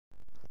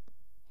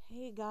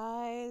Hey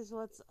guys,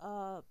 what's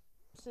up?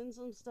 Since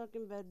I'm stuck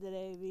in bed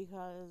today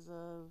because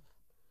of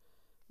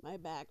my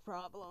back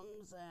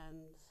problems and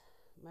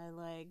my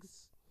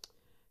legs,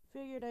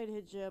 figured I'd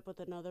hit you up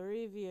with another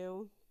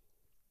review.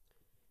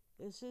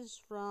 This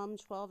is from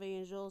 12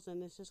 Angels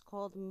and this is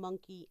called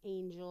Monkey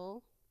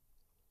Angel.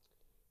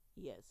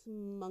 Yes,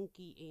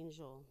 Monkey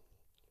Angel.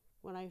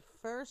 When I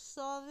first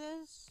saw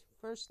this,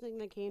 first thing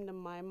that came to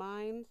my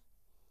mind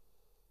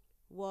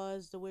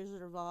was The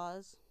Wizard of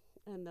Oz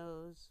and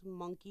those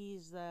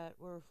monkeys that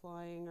were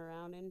flying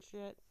around and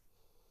shit.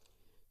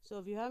 So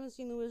if you haven't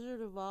seen The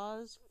Wizard of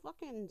Oz,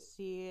 fucking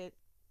see it.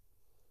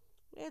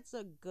 It's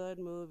a good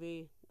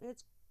movie.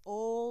 It's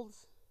old,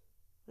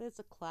 but it's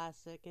a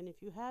classic. And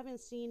if you haven't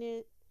seen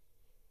it,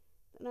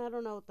 then I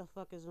don't know what the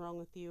fuck is wrong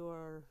with you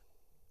or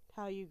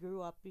how you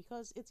grew up,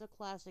 because it's a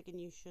classic and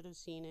you should have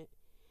seen it.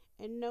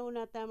 And no,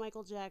 not that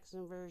Michael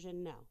Jackson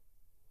version, no.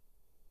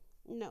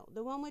 No,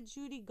 the one with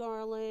Judy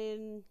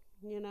Garland,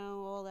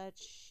 all that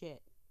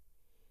shit.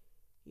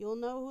 You'll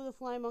know who the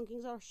flying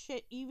monkeys are.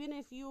 Shit, even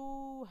if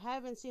you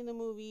haven't seen the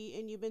movie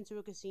and you've been to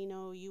a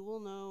casino, you will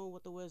know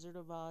what the Wizard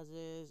of Oz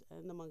is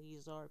and the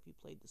monkeys are if you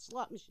played the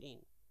slot machine.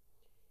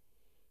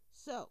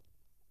 So,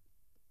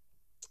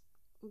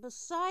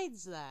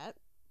 besides that,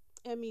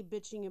 and me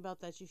bitching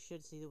about that you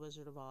should see the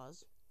Wizard of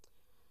Oz,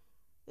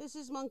 this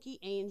is Monkey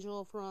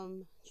Angel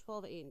from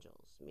 12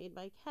 Angels, made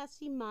by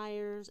Cassie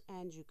Myers,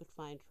 and you could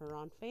find her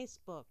on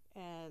Facebook,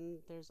 and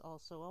there's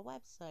also a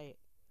website.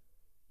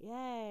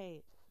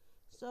 Yay!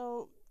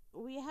 So,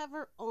 we have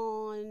her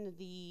on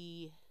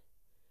the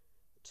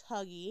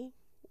Tuggy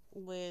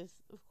with,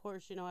 of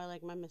course, I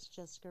like my Miss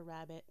Jessica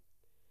Rabbit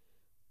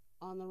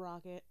on the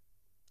rocket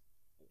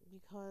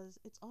because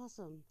it's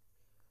awesome.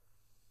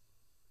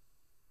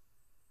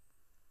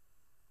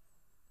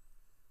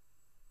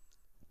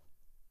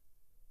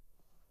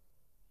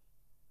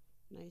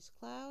 Nice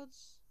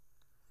clouds.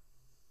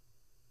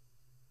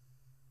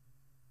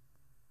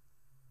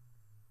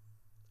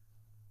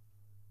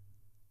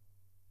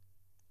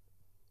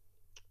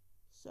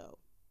 So,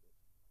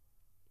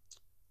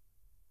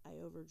 I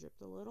over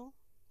dripped a little,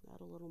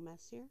 got a little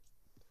mess here.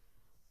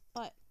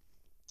 But,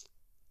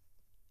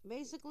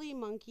 basically,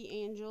 Monkey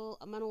Angel,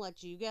 I'm going to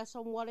let you guess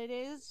on what it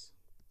is.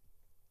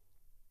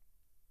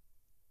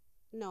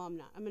 No, I'm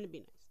not. I'm going to be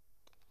nice.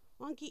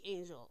 Monkey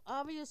Angel.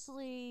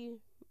 Obviously,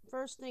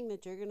 first thing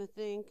that you're going to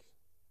think,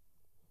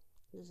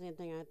 the same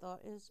thing I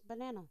thought, is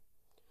banana.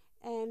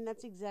 And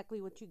that's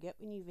exactly what you get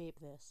when you vape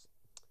this.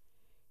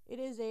 It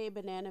is a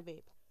banana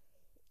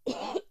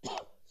vape.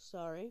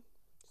 Sorry.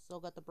 Still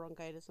got the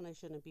bronchitis and I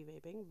shouldn't be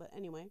vaping. But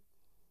anyway.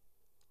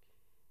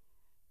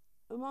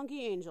 A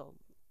Monkey Angel.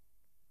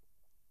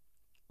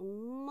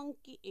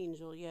 Monkey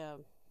Angel, yeah.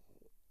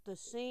 The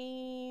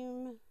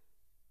same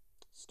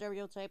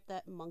stereotype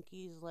that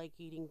monkeys like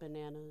eating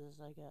bananas,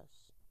 I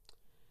guess.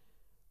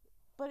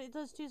 But it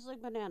does taste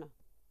like banana.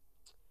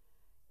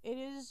 It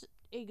is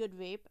a good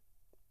vape.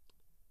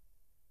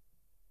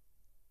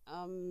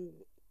 Um,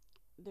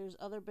 there's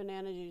other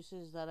banana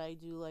juices that I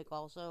do like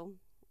also.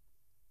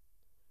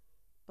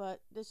 But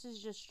this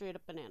is just straight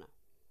up banana.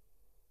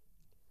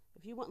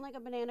 If you want like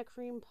a banana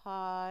cream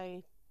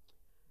pie,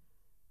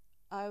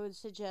 I would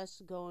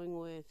suggest going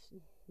with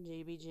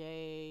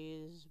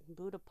JBJ's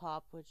Buddha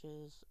Pop, which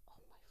is,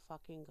 oh my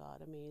fucking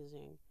god,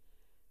 amazing.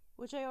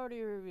 Which I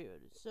already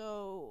reviewed.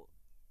 So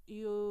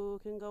you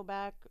can go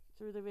back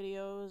through the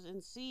videos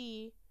and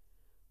see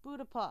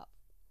Buddha Pop.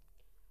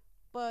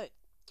 But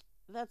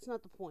that's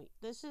not the point.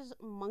 This is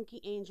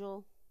Monkey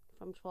Angel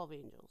from 12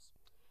 Angels.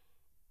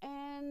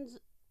 And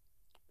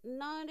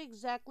not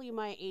exactly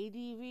my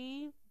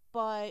ADV,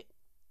 but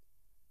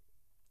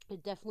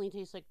it definitely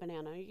tastes like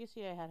banana. You can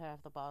see I had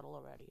half the bottle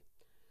already.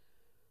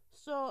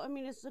 So, I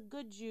mean, it's a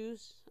good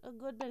juice, a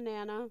good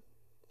banana,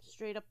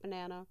 straight up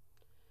banana.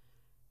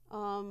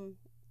 Um,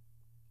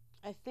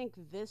 I think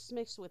this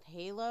mixed with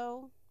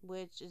Halo,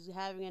 which is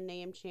having a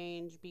name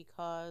change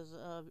because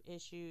of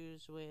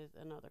issues with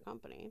another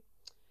company.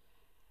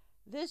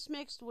 This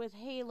mixed with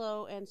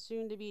Halo and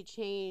soon to be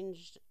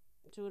changed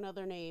to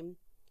another name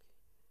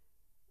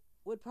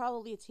would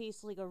probably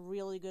taste like a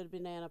really good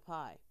banana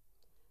pie.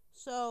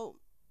 So,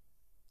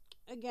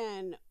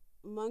 again,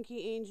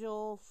 Monkey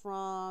Angel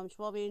from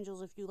 12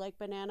 Angels. If you like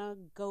banana,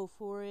 go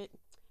for it.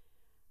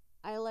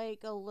 I like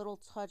a little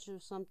touch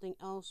of something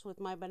else with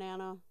my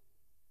banana.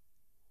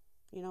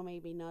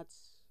 Maybe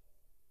nuts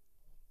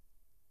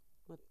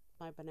with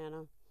my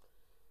banana.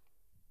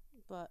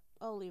 But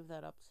I'll leave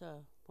that up to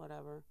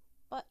whatever.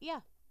 But yeah,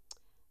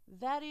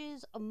 that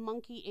is a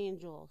Monkey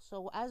Angel.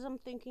 So as I'm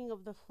thinking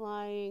of the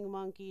flying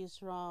monkeys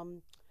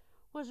from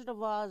Wizard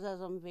of Oz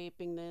as I'm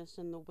vaping this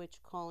and the witch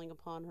calling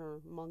upon her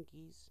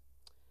monkeys,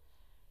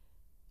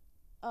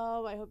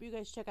 I hope you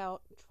guys check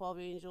out 12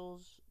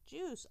 Angels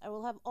Juice. I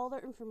will have all their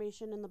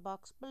information in the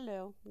box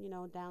below,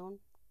 down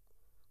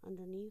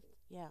underneath.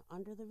 Yeah,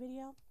 under the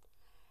video.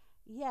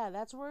 Yeah,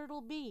 that's where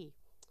it'll be.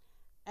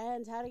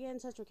 And how to get in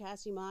touch with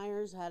Cassie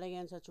Myers, how to get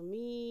in touch with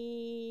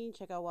me.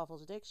 Check out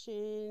Waffles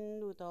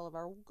Addiction with all of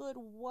our good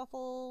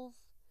waffles.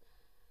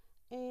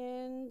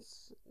 And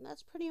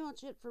that's pretty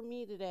much it for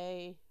me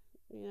today.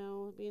 You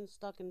know, being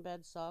stuck in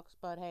bed sucks,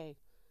 but hey,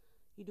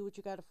 you do what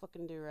you gotta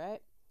fucking do,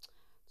 right?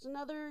 It's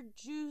another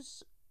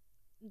juice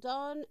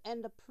done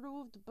and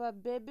approved by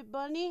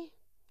Babybunny.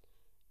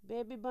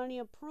 Babybunny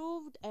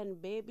approved and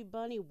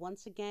Babybunny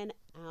once again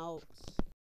out.